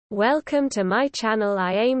Welcome to my channel.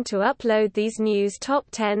 I aim to upload these news top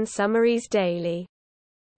 10 summaries daily.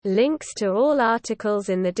 Links to all articles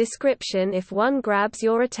in the description if one grabs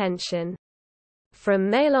your attention.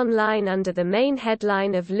 From MailOnline under the main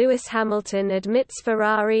headline of Lewis Hamilton admits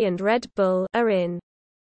Ferrari and Red Bull are in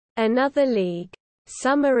another league.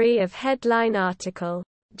 Summary of headline article.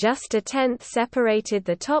 Just a tenth separated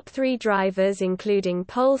the top three drivers, including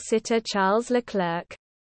pole sitter Charles Leclerc,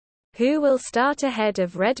 who will start ahead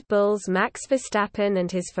of Red Bull's Max Verstappen and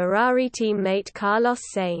his Ferrari teammate Carlos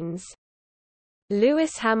Sainz.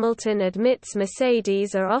 Lewis Hamilton admits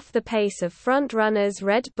Mercedes are off the pace of front-runners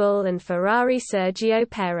Red Bull and Ferrari. Sergio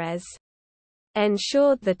Perez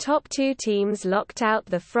ensured the top two teams locked out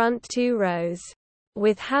the front two rows,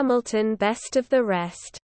 with Hamilton best of the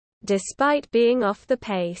rest. Despite being off the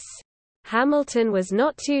pace, Hamilton was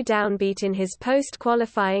not too downbeat in his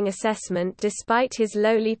post-qualifying assessment despite his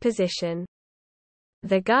lowly position.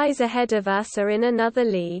 "The guys ahead of us are in another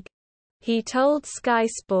league," he told Sky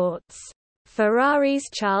Sports.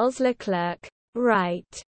 Ferrari's Charles Leclerc,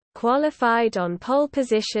 right, qualified on pole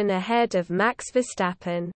position ahead of Max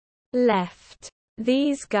Verstappen. Left.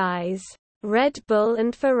 These guys, Red Bull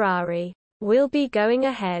and Ferrari, will be going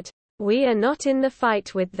ahead. We are not in the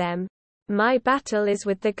fight with them. My battle is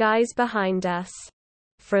with the guys behind us.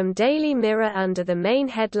 From Daily Mirror under the main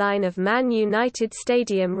headline of Man United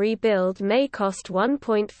stadium rebuild may cost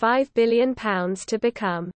 £1.5 billion to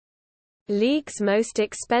become league's most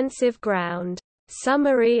expensive ground.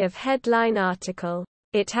 Summary of headline article.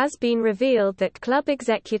 It has been revealed that club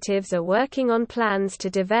executives are working on plans to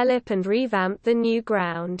develop and revamp the new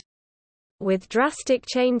ground, with drastic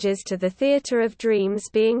changes to the Theatre of Dreams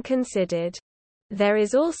being considered. There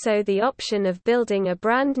is also the option of building a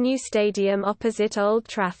brand new stadium opposite Old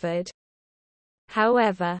Trafford.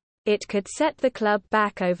 However, it could set the club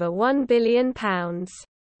back over £1 billion,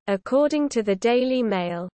 according to the Daily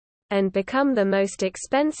Mail, and become the most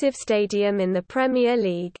expensive stadium in the Premier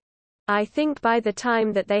League. I think by the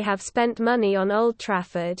time that they have spent money on Old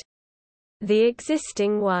Trafford, the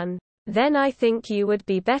existing one, then I think you would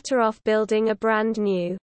be better off building a brand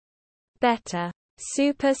new, better,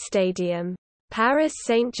 super stadium. Paris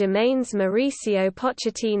Saint-Germain's Mauricio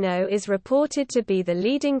Pochettino is reported to be the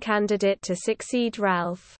leading candidate to succeed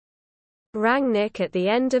Ralf Rangnick at the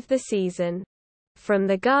end of the season. From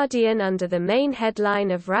The Guardian under the main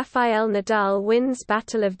headline of Rafael Nadal wins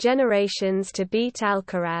Battle of Generations to beat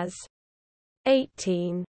Alcaraz.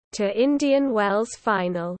 18. To Indian Wells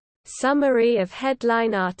final. Summary of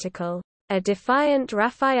headline article. A defiant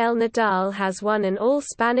Rafael Nadal has won an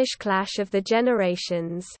all-Spanish clash of the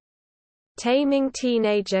generations, taming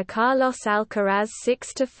teenager Carlos Alcaraz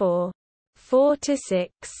 6-4, 4-6,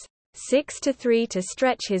 6-3 to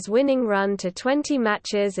stretch his winning run to 20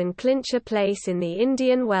 matches and clinch a place in the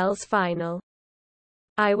Indian Wells final.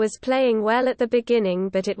 "I was playing well at the beginning,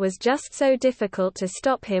 but it was just so difficult to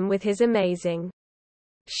stop him with his amazing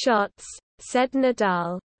shots," said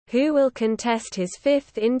Nadal, who will contest his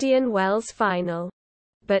fifth Indian Wells final.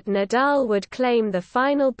 But Nadal would claim the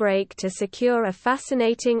final break to secure a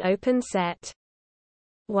fascinating open set.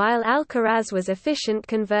 While Alcaraz was efficient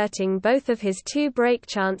converting both of his two break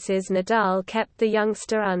chances, Nadal kept the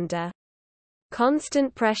youngster under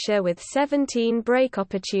constant pressure with 17 break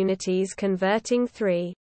opportunities, converting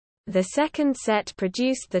 3. The second set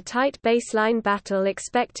produced the tight baseline battle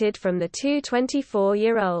expected from the two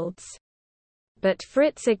 24-year-olds. But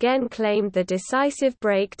Fritz again claimed the decisive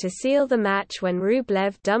break to seal the match when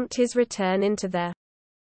Rublev dumped his return into the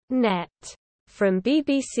net. From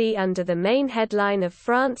BBC under the main headline of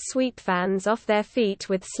France sweep fans off their feet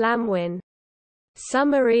with slam win.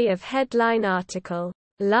 Summary of headline article.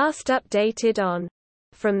 Last updated on.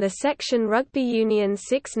 From the section Rugby Union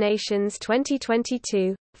Six Nations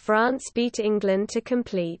 2022, France beat England to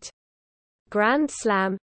complete Grand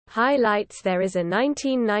Slam. Highlights. There is a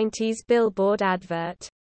 1990s Billboard advert,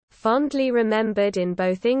 fondly remembered in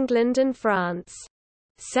both England and France.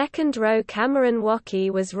 Second row Cameron Woki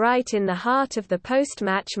was right in the heart of the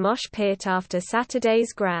post-match mosh pit after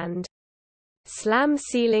Saturday's Grand Slam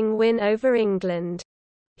sealing win over England.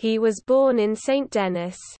 He was born in St.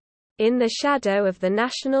 Denis, in the shadow of the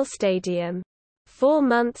National Stadium, 4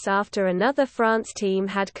 months after another France team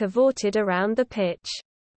had cavorted around the pitch,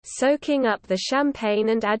 soaking up the champagne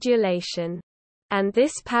and adulation. And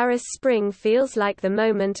this Paris spring feels like the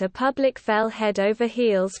moment a public fell head over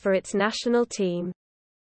heels for its national team.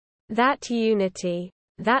 That unity,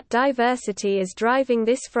 that diversity is driving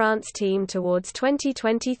this France team towards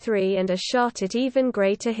 2023 and a shot at even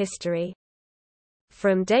greater history.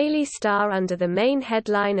 From Daily Star under the main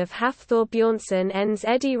headline of Hafthor Bjornsson ends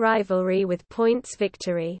Eddie rivalry with points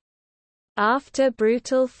victory. After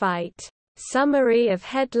brutal fight. Summary of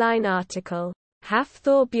headline article.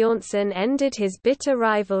 Hafthor Bjornsson ended his bitter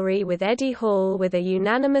rivalry with Eddie Hall with a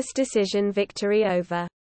unanimous decision victory over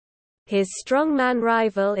his strongman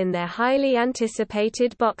rival in their highly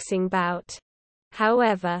anticipated boxing bout.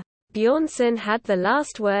 However, Bjornsson had the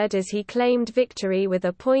last word as he claimed victory with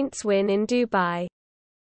a points win in Dubai.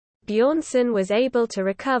 Bjornsson was able to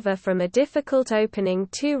recover from a difficult opening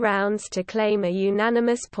 2 rounds to claim a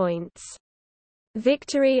unanimous points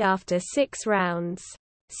victory after 6 rounds.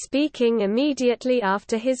 Speaking immediately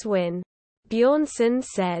after his win, Bjornsson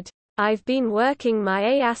said, "I've been working my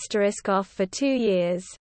A** off for 2 years.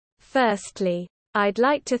 Firstly, I'd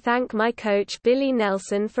like to thank my coach Billy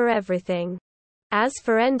Nelson for everything. As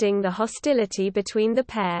for ending the hostility between the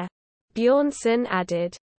pair," Bjornsson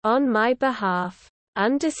added, "on my behalf.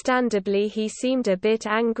 Understandably he seemed a bit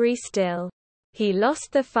angry still. He lost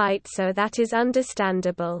the fight, so that is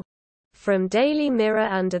understandable." From Daily Mirror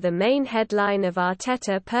under the main headline of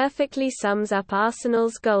Arteta perfectly sums up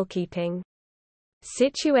Arsenal's goalkeeping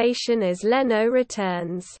situation as Leno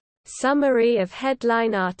returns. Summary of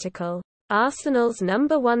headline article. Arsenal's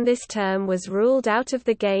number 1 this term was ruled out of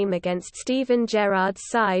the game against Steven Gerrard's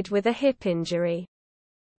side with a hip injury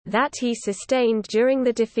that he sustained during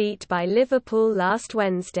the defeat by Liverpool last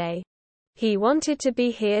Wednesday. He wanted to be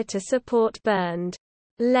here to support Bernd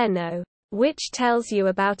Leno, which tells you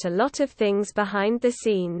about a lot of things behind the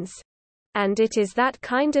scenes. And it is that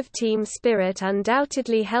kind of team spirit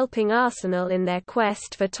undoubtedly helping Arsenal in their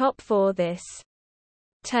quest for top 4 this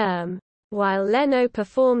term. While Leno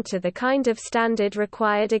performed to the kind of standard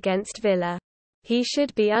required against Villa, he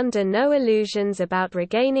should be under no illusions about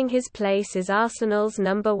regaining his place as Arsenal's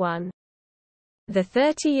number 1. The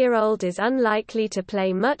 30-year-old is unlikely to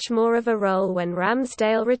play much more of a role when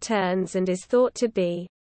Ramsdale returns and is thought to be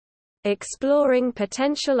exploring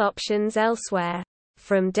potential options elsewhere.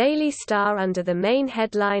 From Daily Star under the main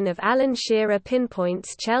headline of Alan Shearer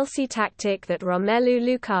pinpoints Chelsea tactic that Romelu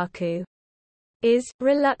Lukaku is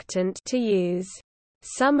reluctant to use.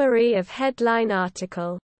 Summary of headline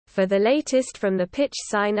article. For the latest from the pitch,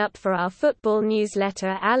 sign up for our football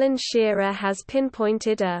newsletter. Alan Shearer has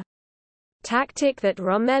pinpointed a tactic that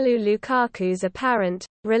Romelu Lukaku's apparent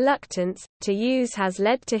reluctance to use has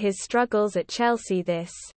led to his struggles at Chelsea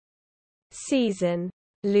this season.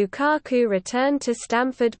 Lukaku returned to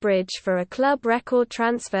Stamford Bridge for a club record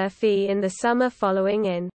transfer fee in the summer following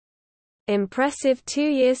an impressive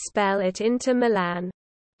 2-year spell at Inter Milan.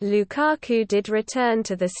 Lukaku did return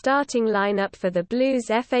to the starting lineup for the Blues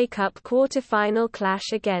FA Cup quarter-final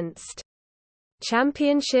clash against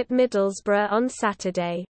Championship Middlesbrough on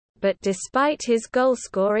Saturday. But despite his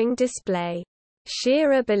goal-scoring display,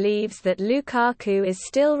 Shearer believes that Lukaku is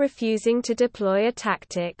still refusing to deploy a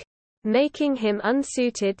tactic, making him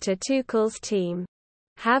unsuited to Tuchel's team.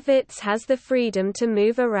 Havertz has the freedom to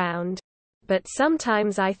move around, but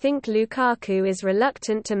sometimes I think Lukaku is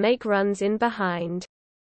reluctant to make runs in behind.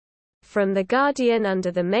 From The Guardian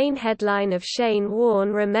under the main headline of Shane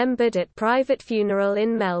Warne remembered at private funeral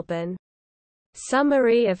in Melbourne.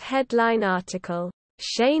 Summary of headline article.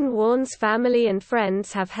 Shane Warne's family and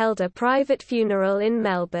friends have held a private funeral in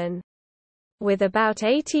Melbourne, with about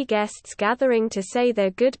 80 guests gathering to say their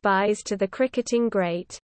goodbyes to the cricketing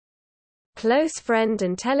great. Close friend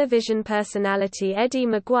and television personality Eddie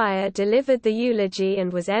Maguire delivered the eulogy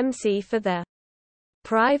and was MC for the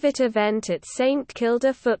private event at St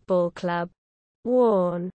Kilda Football Club.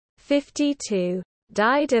 Warne, 52,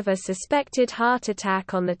 died of a suspected heart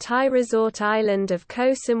attack on the Thai resort island of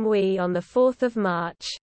Koh Samui on 4 March.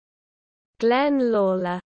 Glenn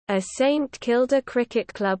Lawler, a St Kilda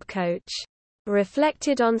Cricket Club coach,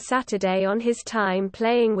 reflected on Saturday on his time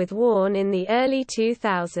playing with Warne in the early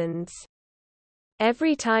 2000s.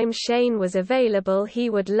 Every time Shane was available he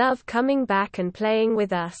would love coming back and playing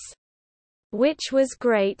with us. Which was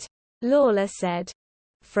great, Lawler said.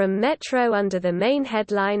 From Metro under the main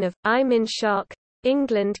headline of, I'm in shock,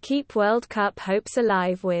 England keep World Cup hopes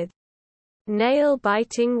alive with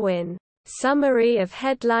nail-biting win. Summary of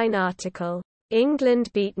headline article.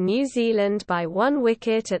 England beat New Zealand by 1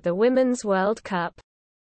 wicket at the Women's World Cup.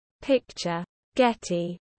 Picture.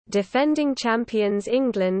 Getty. Defending champions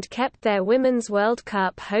England kept their Women's World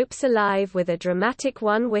Cup hopes alive with a dramatic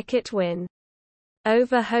 1-wicket win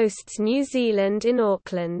over hosts New Zealand in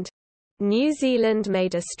Auckland. New Zealand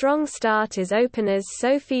made a strong start as openers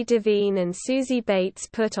Sophie Devine and Susie Bates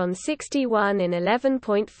put on 61 in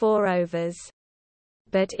 11.4 overs.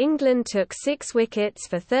 But England took 6 wickets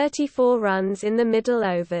for 34 runs in the middle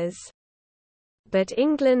overs. but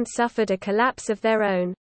England suffered a collapse of their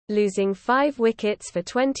own, losing 5 wickets for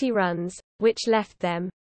 20 runs, which left them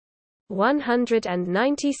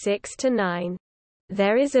 196-9.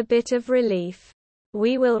 There is a bit of relief.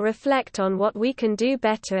 We will reflect on what we can do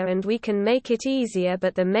better and we can make it easier,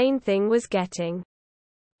 but the main thing was getting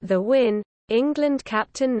the win, England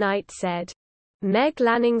captain Knight said. Meg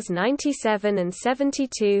Lanning's 97 and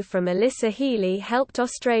 72 from Alyssa Healy helped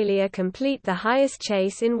Australia complete the highest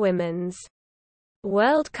chase in women's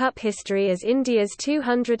World Cup history, as India's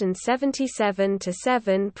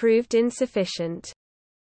 277-7 proved insufficient.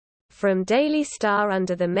 From Daily Star,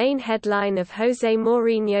 under the main headline of Jose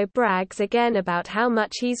Mourinho brags again about how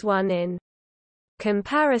much he's won in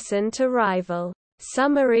comparison to rival.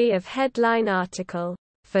 Summary of headline article.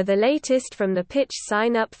 For the latest from the pitch,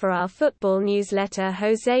 sign up for our football newsletter.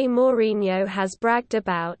 Jose Mourinho has bragged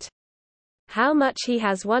about how much he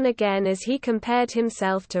has won again as he compared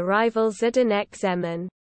himself to rival Zdeněk Zeman.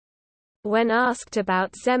 When asked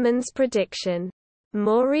about Zeman's prediction,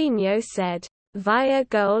 Mourinho said, via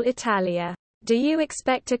Goal Italia, do you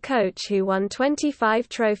expect a coach who won 25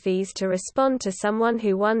 trophies to respond to someone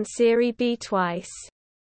who won Serie B twice?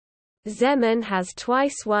 Zeman has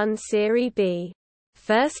twice won Serie B.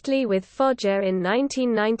 Firstly with Foggia in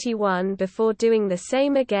 1991 before doing the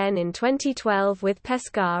same again in 2012 with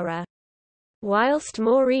Pescara. Whilst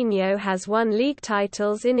Mourinho has won league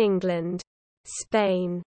titles in England,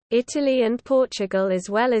 Spain, Italy and Portugal, as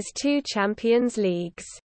well as 2 Champions Leagues.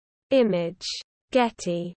 Image.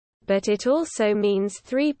 Getty. But it also means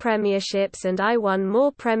 3 premierships, and I won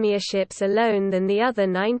more premierships alone than the other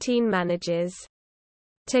 19 managers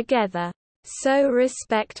together. So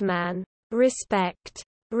respect, man. Respect.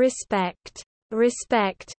 Respect.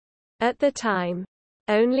 Respect. At the time,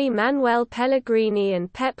 only Manuel Pellegrini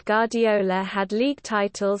and Pep Guardiola had league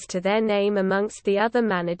titles to their name amongst the other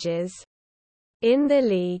managers in the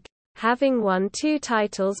league, having won 2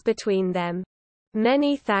 titles between them.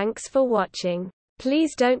 Many thanks for watching.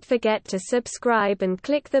 Please don't forget to subscribe and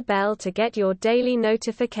click the bell to get your daily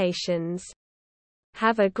notifications.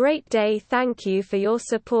 Have a great day. Thank you for your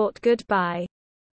support. Goodbye.